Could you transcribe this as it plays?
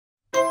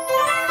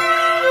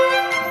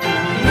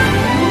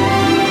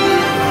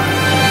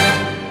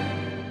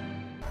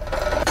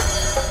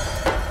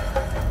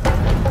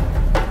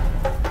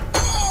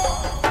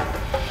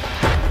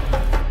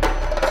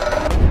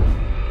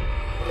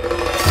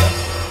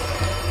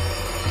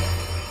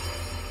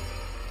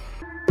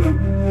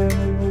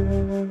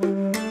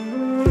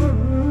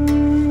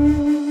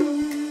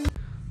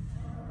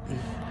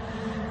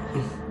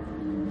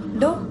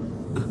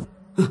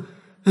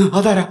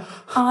അതാരാ?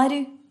 ആര്?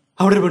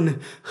 അവിടെ ഒരു പെണ്ണ്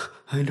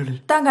അതിൻ്റെ ഉള്ളിൽ.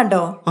 താൻ കണ്ടോ?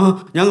 ആ,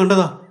 ഞാൻ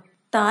കണ്ടതാ.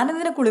 താൻ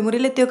എന്തിനാ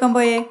കുളിമുറിയിൽ എത്തിവെക്കാൻ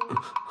പോയേ?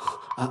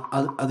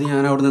 അത്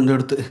ഞാൻ അവിടെ നിന്ന്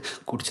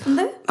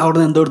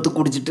എന്തോ എടുത്ത്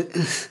കുടിച്ചിട്ട്.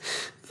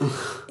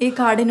 ഈ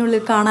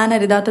കാടിനുള്ളിൽ കാണാൻ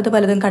അരുതാത്തത്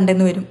പലതും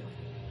കണ്ടെന്ന് വരും.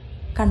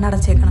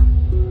 കണ്ണടച്ചേക്കണം.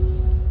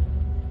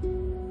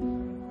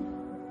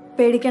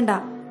 പേടിക്കണ്ട,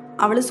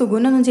 അവള്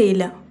സുഗുനൊന്നും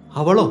ചെയ്യില്ല.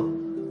 അവളോ?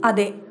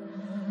 അതെ,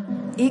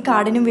 ഈ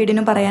കാടിനും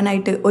വീടിനും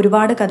പറയാനായിട്ട്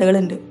ഒരുപാട്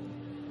കഥകളുണ്ട്.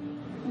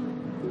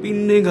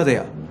 പിന്നെയും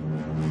കഥയാ?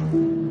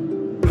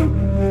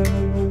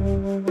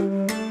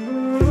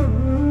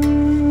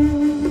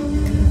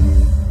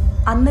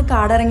 അന്ന്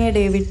കാടിറങ്ങിയ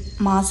ഡേവിഡ്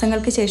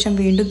മാസങ്ങൾക്ക് ശേഷം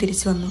വീണ്ടും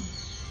തിരിച്ചു വന്നു.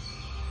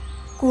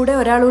 കൂടെ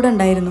ഒരാളൂടെ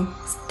ഉണ്ടായിരുന്നു,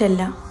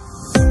 സ്റ്റെല്ല.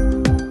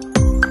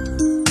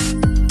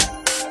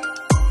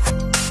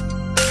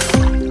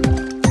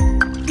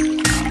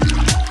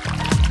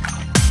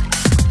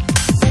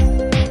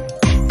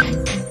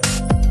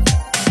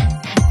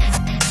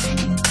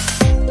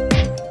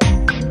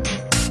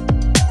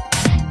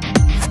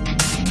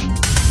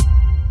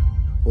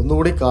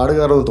 ഒന്നുകൂടി കാട്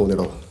കയറുമെന്ന്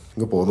തോന്നിയടോ.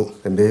 ഇങ്ങ് പോന്നു.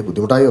 എന്തേ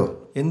ബുദ്ധിമുട്ടായോ?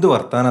 എന്ത്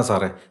വർത്താനാ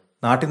സാറേ,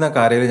 നാട്ടിൽ നിന്ന്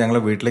കാര്യം ഞങ്ങൾ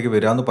വീട്ടിലേക്ക്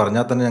വരാമെന്ന്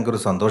പറഞ്ഞാൽ തന്നെ ഞങ്ങൾക്കൊരു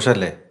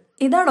സന്തോഷമല്ലേ?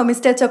 ഇതാണോ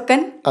മിസ്റ്റർ ചൊക്കൻ?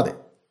 അതെ.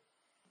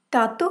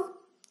 കാത്തു,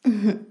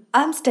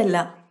 ഐ ആം സ്റ്റെല്ല.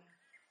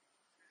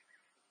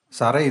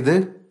 സാറേ, ഇത്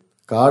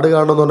കാട്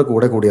കാണണമെന്ന് പറഞ്ഞ്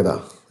കൂടെ കൂടിയതാ.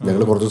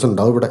 ഞങ്ങൾ കുറച്ച് ദിവസം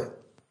ഉണ്ടാവും ഇവിടെ.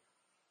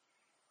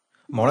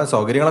 മോളെ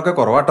സൗകര്യങ്ങളൊക്കെ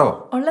കുറവാട്ടോ.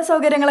 ഉള്ള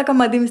സൗകര്യങ്ങളൊക്കെ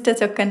മതി മിസ്റ്റർ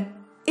ചൊക്കൻ.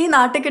 ഈ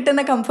നാട്ടിൽ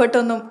കിട്ടുന്ന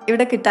കംഫർട്ടൊന്നും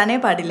ഇവിടെ കിട്ടാനേ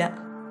പാടില്ല.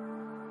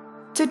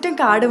 ചുറ്റും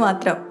കാട്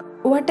മാത്രം.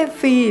 What A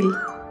feel.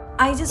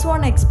 I just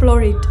want explore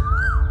it.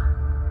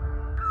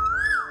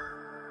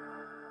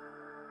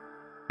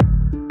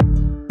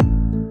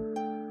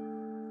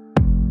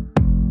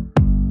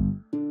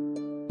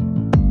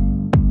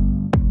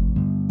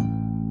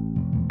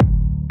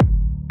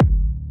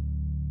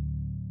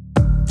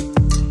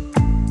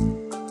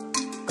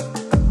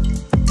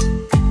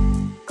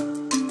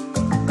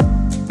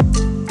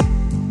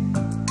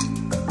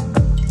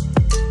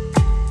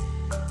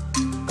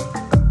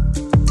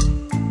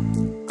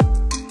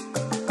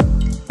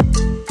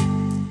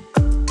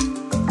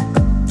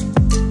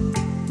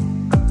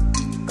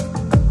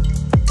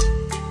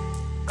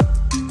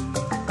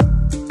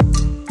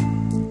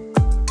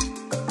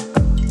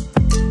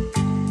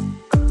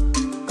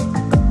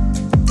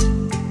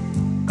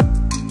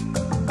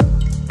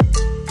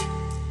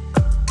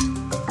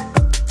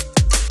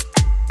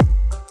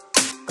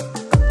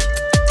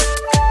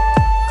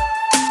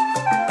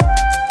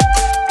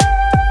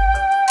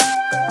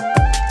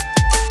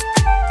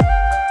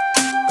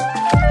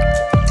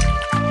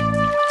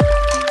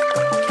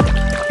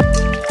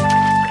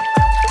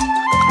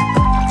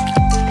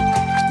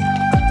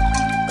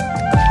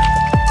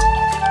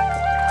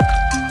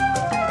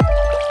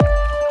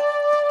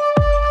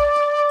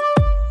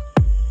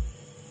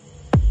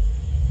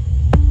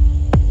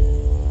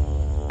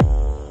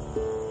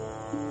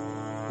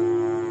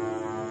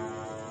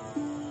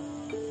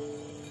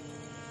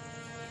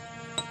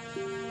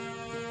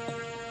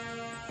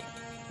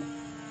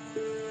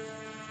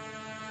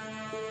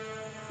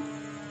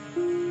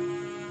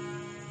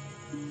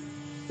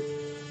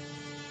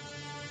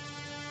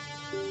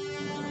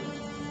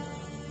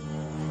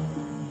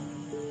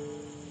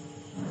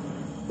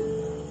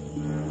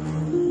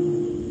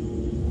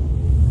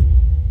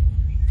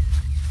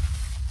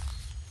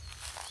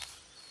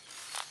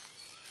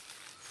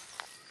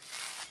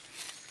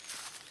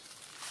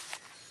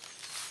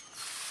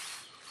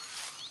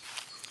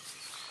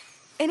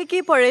 എനിക്ക്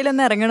ഈ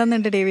പുഴയിലൊന്ന്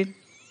ഇറങ്ങണമെന്നുണ്ട് ഡേവിഡ്.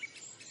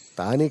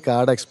 താൻ ഈ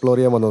കാട് എക്സ്പ്ലോർ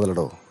ചെയ്യാൻ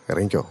വന്നതല്ലോ.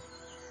 ഇറങ്ങിക്കോ.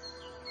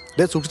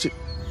 സൂക്ഷിച്ച്.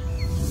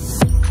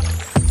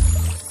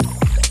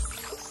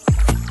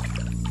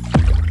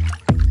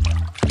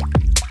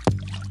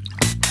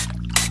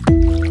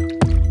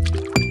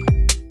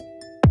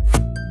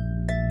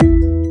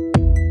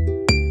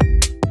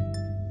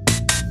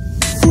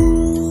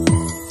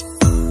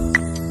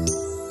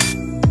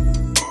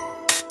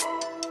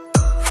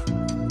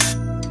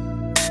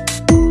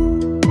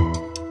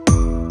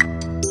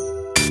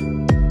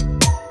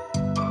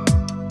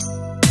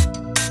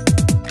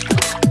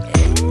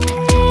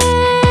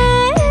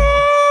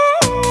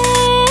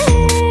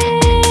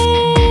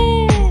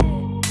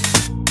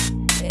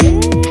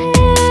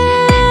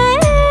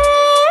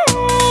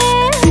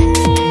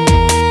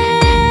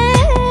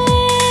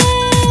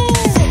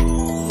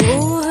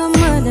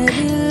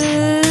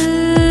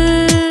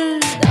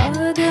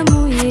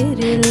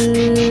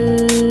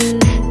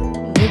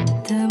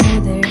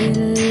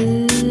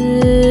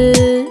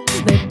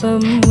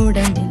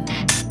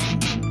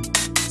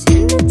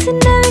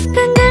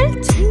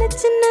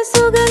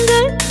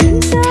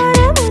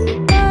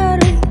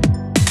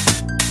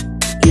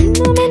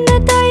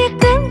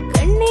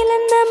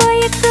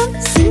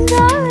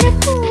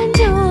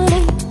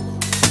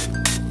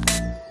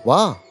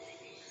 വാ.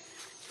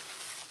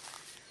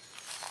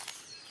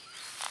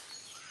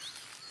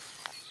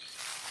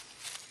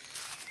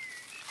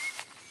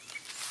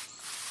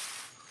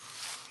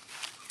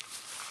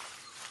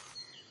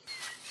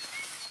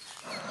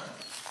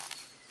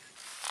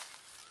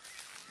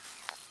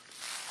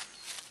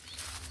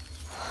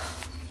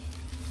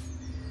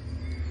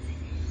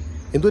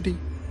 എന്തുപറ്റി?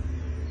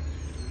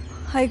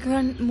 I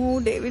can't move,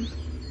 David.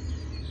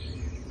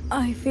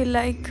 I feel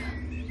like...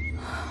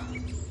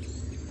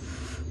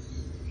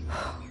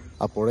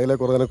 ആ പുഴയിലെ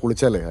കുറേ നേരം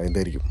കുളിച്ചാലേ അതിൻ്റെ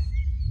ആയിരിക്കും.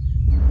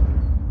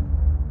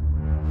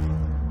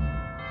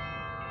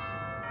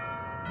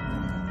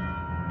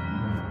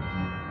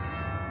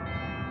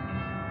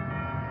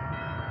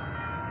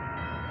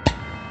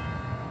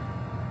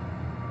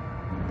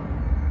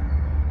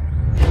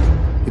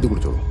 ഇത്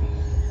കുടിച്ചോളൂ,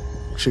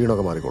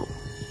 ക്ഷീണമൊക്കെ മാറിക്കോളും.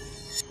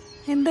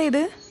 എന്താ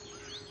ഇത്?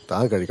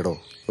 താൻ കഴിക്കണോ,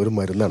 ഒരു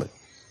മരുന്നാണ്.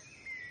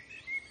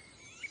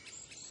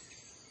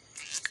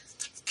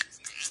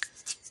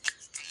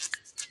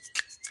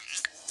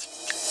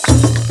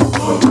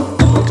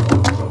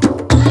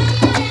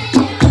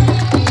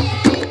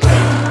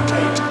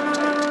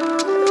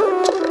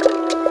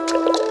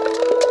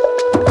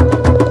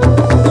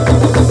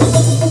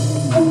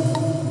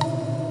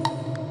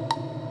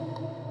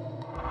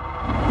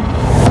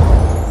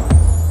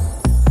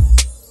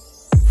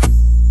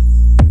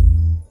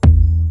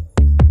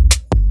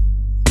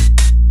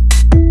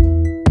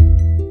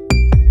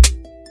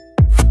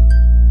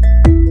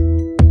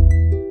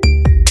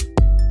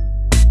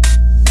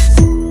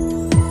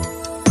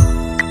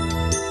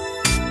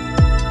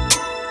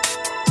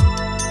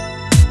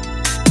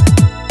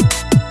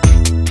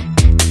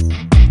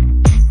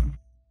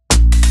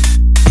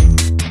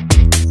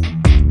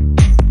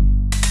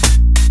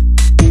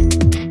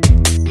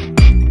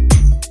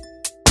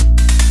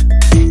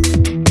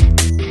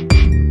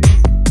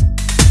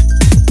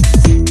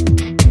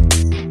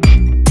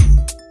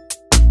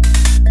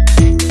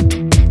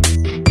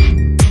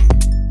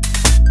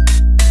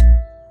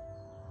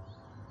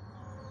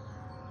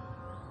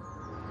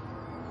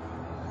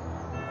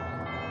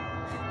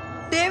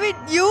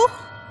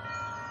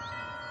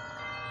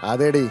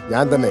 അതേടി,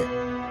 ഞാൻ തന്നെ.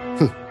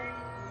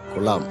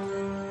 കൊള്ളാം,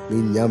 നീ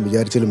ഞാൻ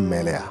വിചാരിച്ചാലും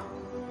മേലെയാ.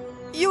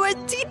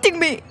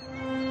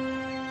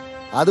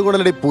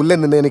 അതുകൊണ്ടല്ലേ പുല്ലൻ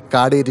നിന്നെ എനിക്ക്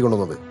കാട് കയറ്റി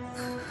കൊണ്ടുവന്നത്.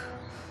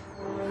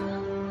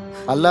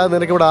 അല്ലാതെ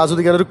നിനക്ക് ഇവിടെ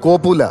ആസ്വദിക്കാൻ ഒരു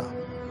കോപ്പുമില്ല.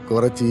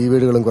 കുറെ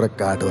ചീവീടുകളും കുറെ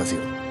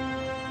കാട്ടുവാസികളും.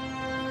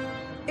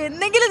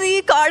 എന്തെങ്കിലും നീ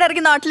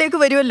കാടിറങ്ങി നാട്ടിലേക്ക്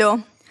വരുമല്ലോ.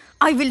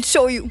 I will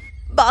show you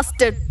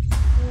bastard.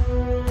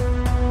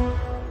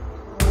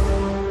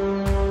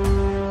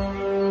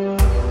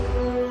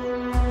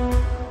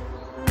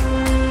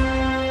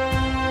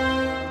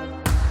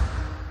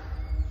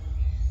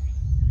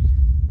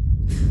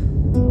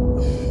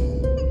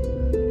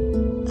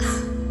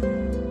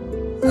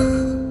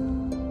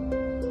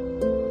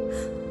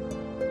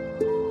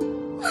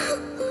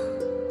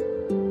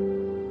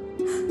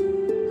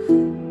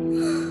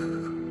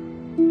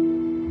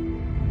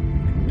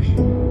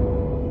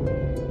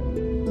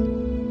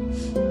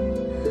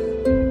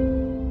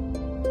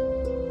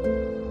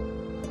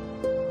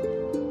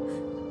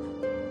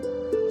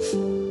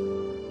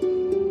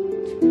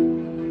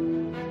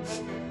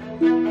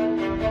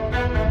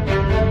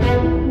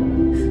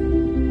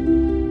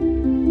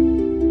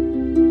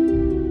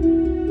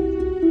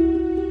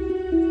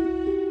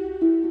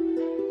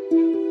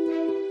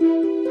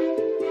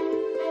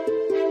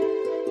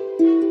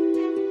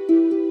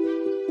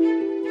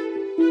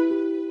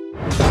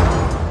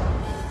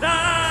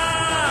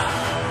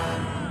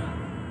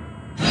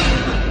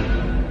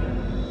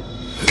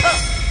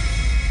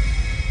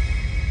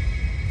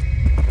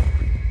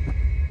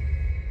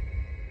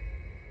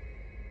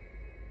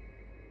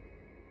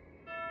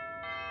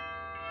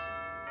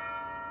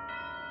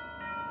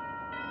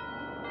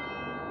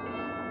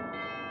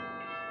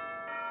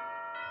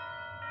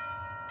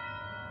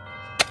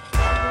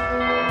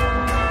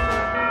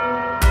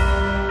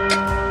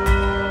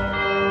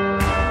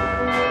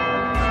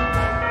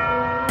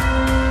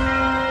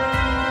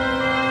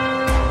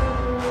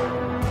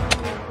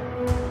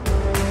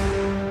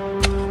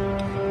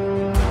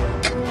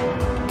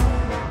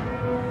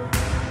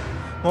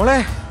 മോളെ,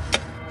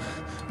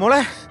 മോളെ,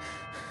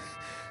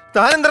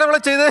 താൻ എന്താ അവളെ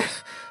ചെയ്ത്?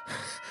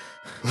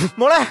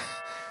 മോളെ,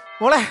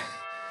 മോളെ,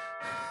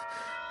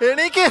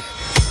 എണീക്ക്.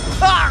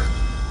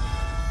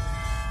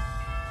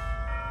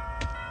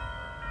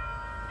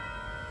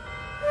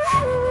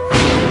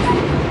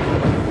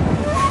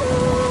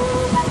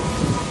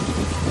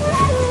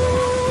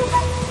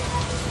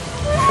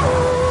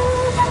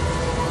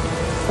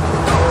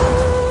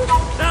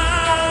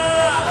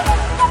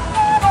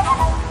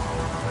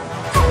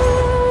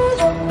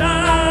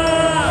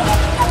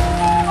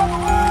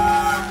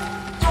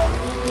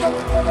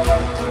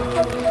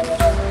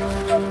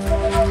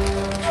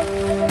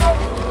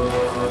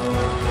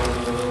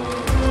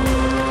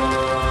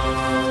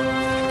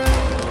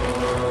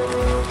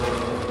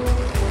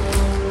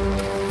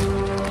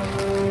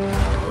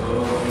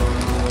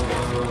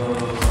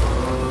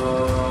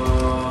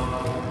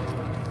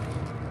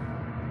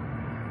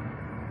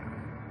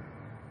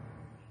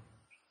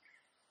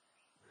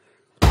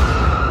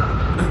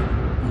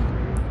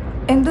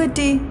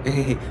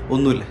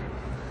 ഒന്നുമില്ല.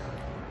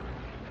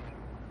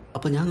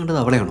 അപ്പൊ ഞാൻ കണ്ടത്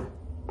അവളെയാണോ?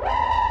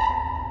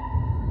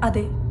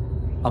 അതെ.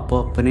 അപ്പോ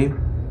അപ്പനെയും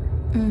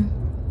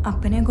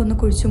അപ്പനെയും കൊന്ന്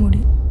കുഴിച്ചു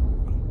മൂടി.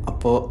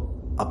 അപ്പോ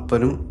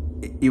അപ്പനും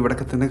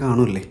ഇവിടൊക്കെ തന്നെ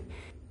കാണൂല്ലേ?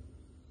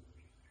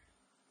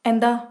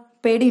 എന്താ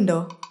പേടിയുണ്ടോ?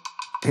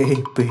 ഏയ്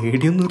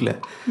പേടിയൊന്നുമില്ല.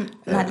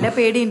 നല്ല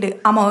പേടിയുണ്ട്,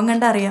 ആ മുഖം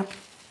കണ്ടറിയാം.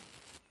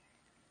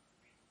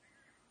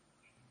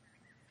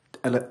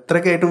 അല്ല,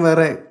 ഇത്രയൊക്കെയായിട്ടും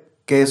വേറെ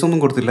കേസൊന്നും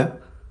കൊടുത്തില്ല?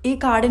 ഈ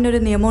കാടിനൊരു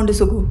നിയമമുണ്ട്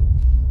സുഖു.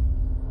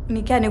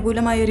 എനിക്ക്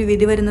അനുകൂലമായൊരു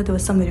വിധി വരുന്ന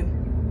ദിവസം വരും.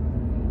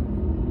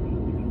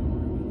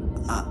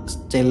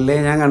 സ്റ്റെല്ലെ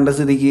ഞാൻ കണ്ട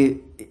സ്ഥിതിക്ക്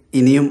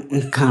ഇനിയും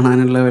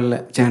കാണാനുള്ള വല്ല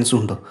ചാൻസും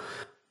ഉണ്ടോ?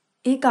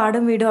 ഈ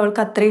കാടും വീടും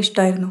അവൾക്ക് അത്രയും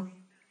ഇഷ്ടമായിരുന്നു.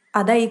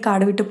 അതാ ഈ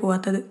കാട് വിട്ട്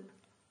പോവാത്തത്.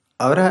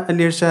 അവരെ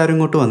അന്വേഷിച്ച ആരും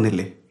ഇങ്ങോട്ട്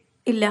വന്നില്ലേ?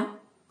 ഇല്ല.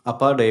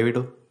 അപ്പാ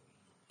ഡേവിഡോ?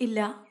 ഇല്ല.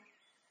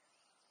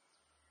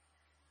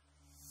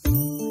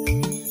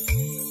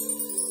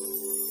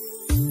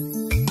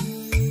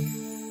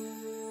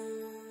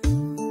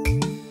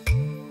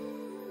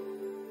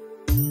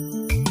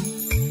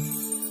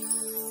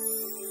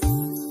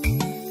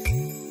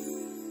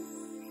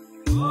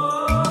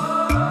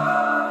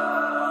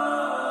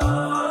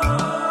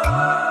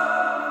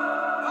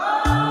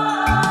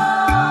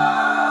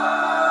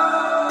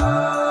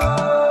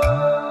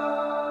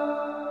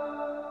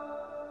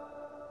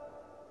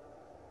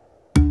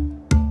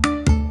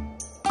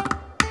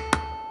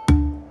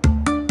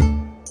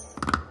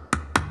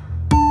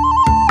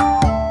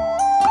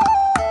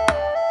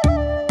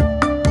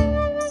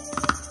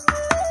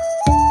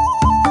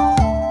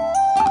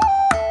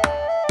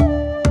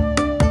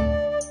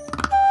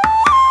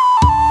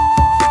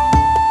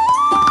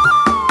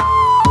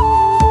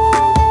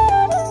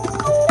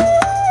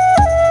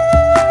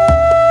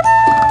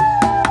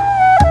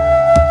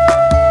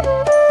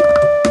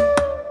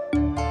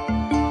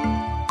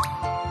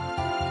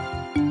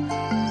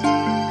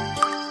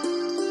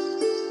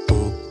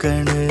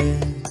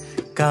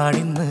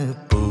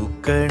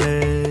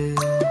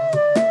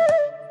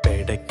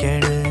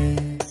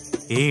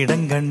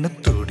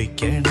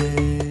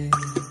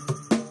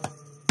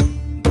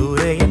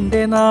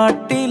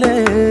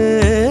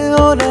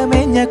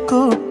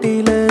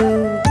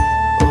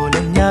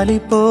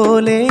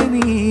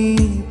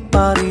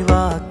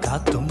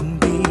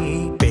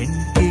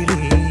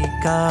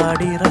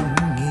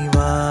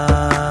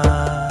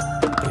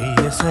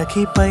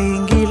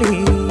 പൈങ്കിളി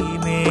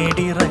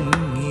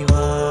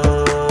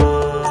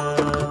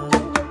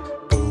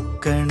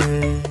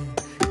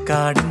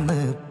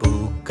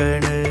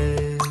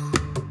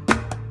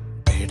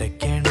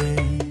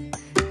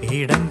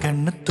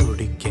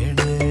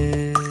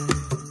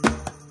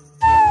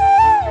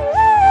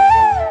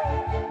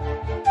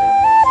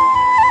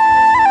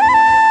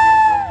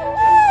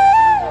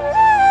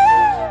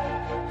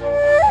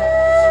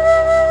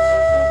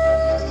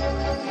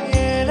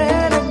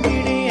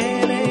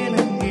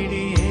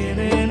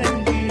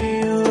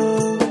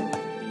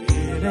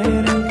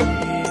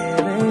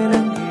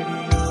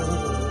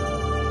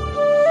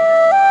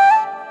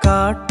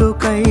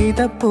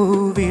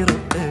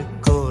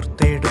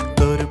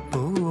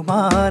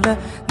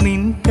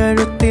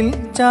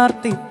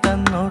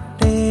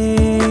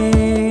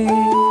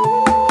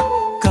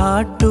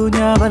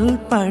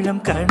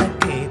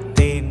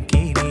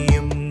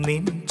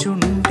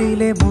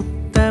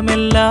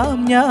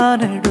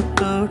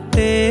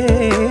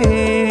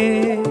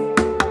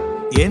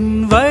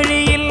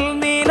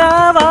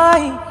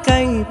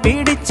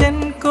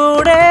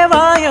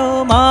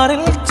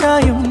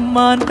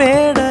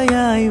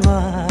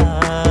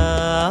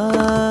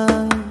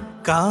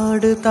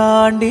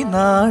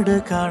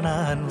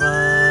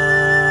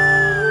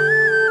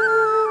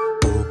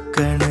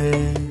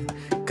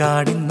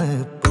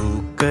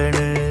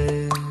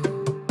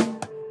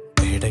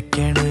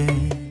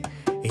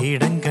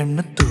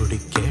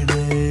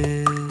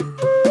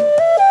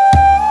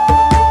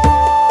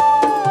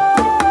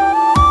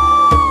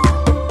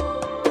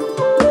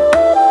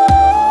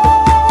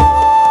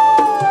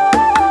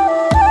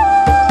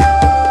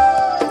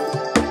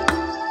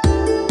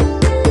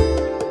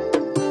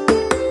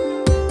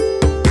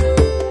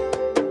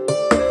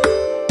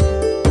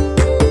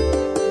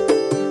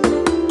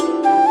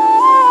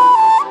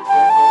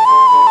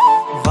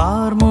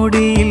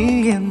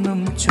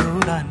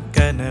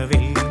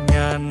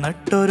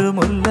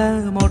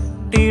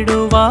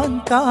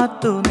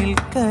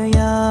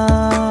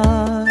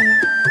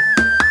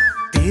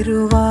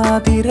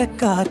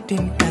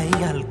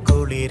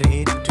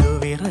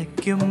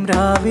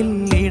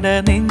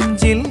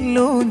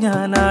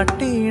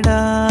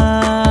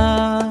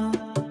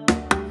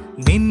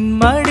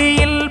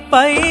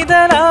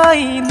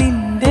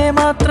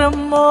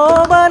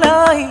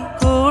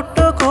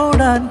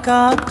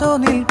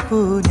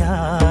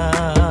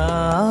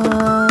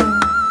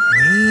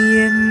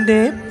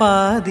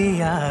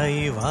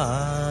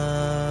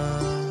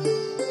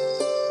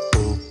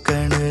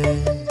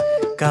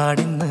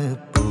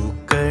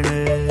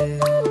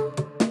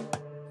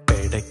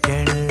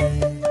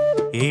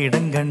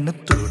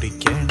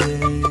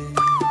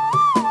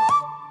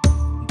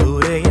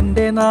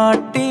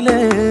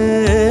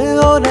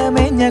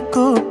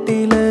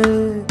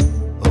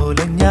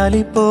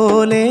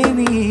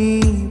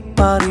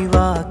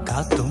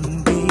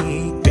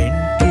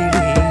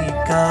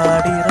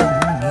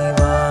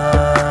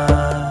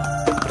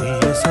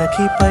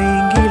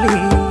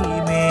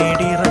മേ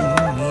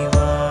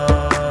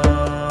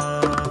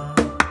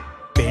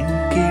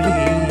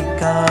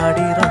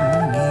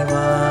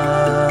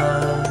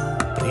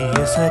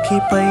സഖി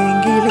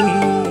പൈങ്കിളി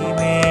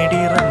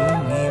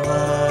മേടിറങ്ങിവാ.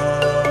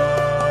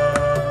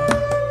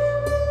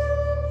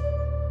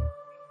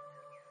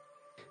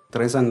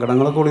 ഇത്രയും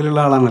സങ്കടങ്ങളൊക്കെ ഉള്ളിലുള്ള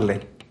ആളാണല്ലേ.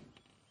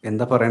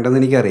 എന്താ പറയേണ്ടതെന്ന്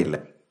എനിക്കറിയില്ല.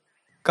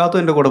 കാത്തു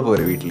എൻ്റെ കൂടെ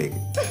പോരെ വീട്ടിലേക്ക്.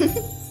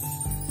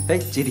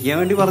 ചിരിക്കാൻ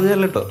വേണ്ടി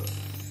പറഞ്ഞതല്ല കേട്ടോ.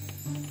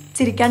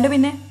 ചിരിക്കാണ്ട്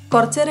പിന്നെ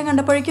കുറച്ചു നേരം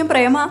കണ്ടപ്പോഴേക്കും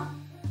പ്രേമ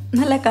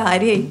നല്ല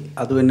കാര്യായി.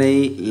 അത് പിന്നെ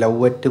ഈ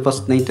ലവ് അറ്റ്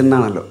ഫസ്റ്റ് നൈറ്റ്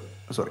എന്നാണല്ലോ.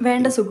 സോറി.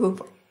 വേണ്ട സുഖു,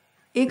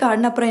 ഈ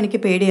കാടിനപ്പുറം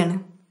എനിക്ക് പേടിയാണ്.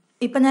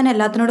 ഇപ്പം ഞാൻ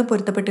എല്ലാത്തിനോടും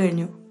പൊരുത്തപ്പെട്ട്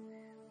കഴിഞ്ഞു.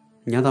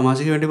 ഞാൻ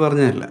തമാശയ്ക്ക് വേണ്ടി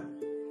പറഞ്ഞതല്ല,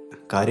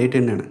 കാര്യമായിട്ട്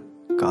തന്നെയാണ്.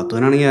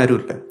 കാത്തുവിനാണെങ്കിൽ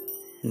ആരുമില്ല.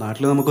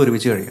 നാട്ടിൽ നമുക്ക്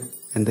ഒരുമിച്ച് കഴിയാം.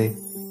 എന്തേ?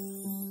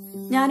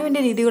 ഞാനും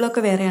എൻ്റെ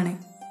രീതികളൊക്കെ വേറെയാണ്.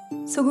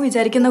 സുഖു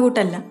വിചാരിക്കുന്ന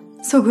കൂട്ടല്ല.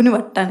 സുഖുന്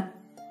വട്ടാണ്.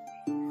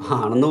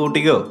 ആണെന്ന്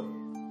കൂട്ടിക്കോ.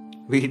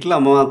 വീട്ടിൽ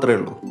അമ്മ മാത്രമേ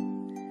ഉള്ളൂ.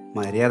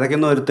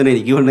 മര്യാദക്കൊന്നും ഒരുത്തനും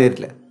എനിക്ക്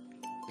കൊണ്ടുവരില്ല.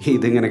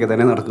 ഇതിങ്ങനെയൊക്കെ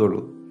തന്നെ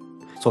നടക്കുകയുള്ളൂ.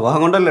 സ്വഭാവം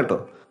കൊണ്ടല്ല കേട്ടോ.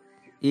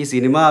 ഈ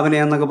സിനിമ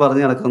അഭിനയം എന്നൊക്കെ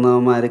പറഞ്ഞ്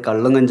നടക്കുന്നവന്മാർ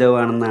കള്ളും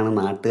കഞ്ചാവാണെന്നാണ്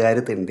നാട്ടുകാർ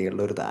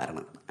തെണ്ടിയുള്ള ഒരു ധാരണ.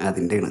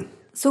 അതിൻ്റെയാണ്.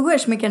 സുഖു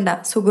വിഷമിക്കണ്ട.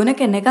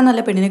 സുഖുനൊക്കെ എന്നേക്കാൾ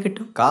നല്ല പെണ്ണിനെ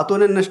കിട്ടും.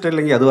 കാത്തൂന് എന്നെ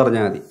ഇഷ്ടമില്ലെങ്കിൽ അത്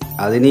പറഞ്ഞാൽ മതി.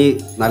 അതിനി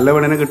നല്ല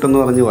പെണ്ണിനെ കിട്ടുമെന്ന്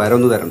പറഞ്ഞ്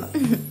വരൊന്നും തരണ്ട.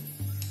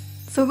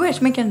 സുഖു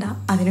വിഷമിക്കണ്ട,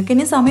 അതിനൊക്കെ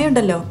ഇനി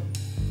സമയമുണ്ടല്ലോ.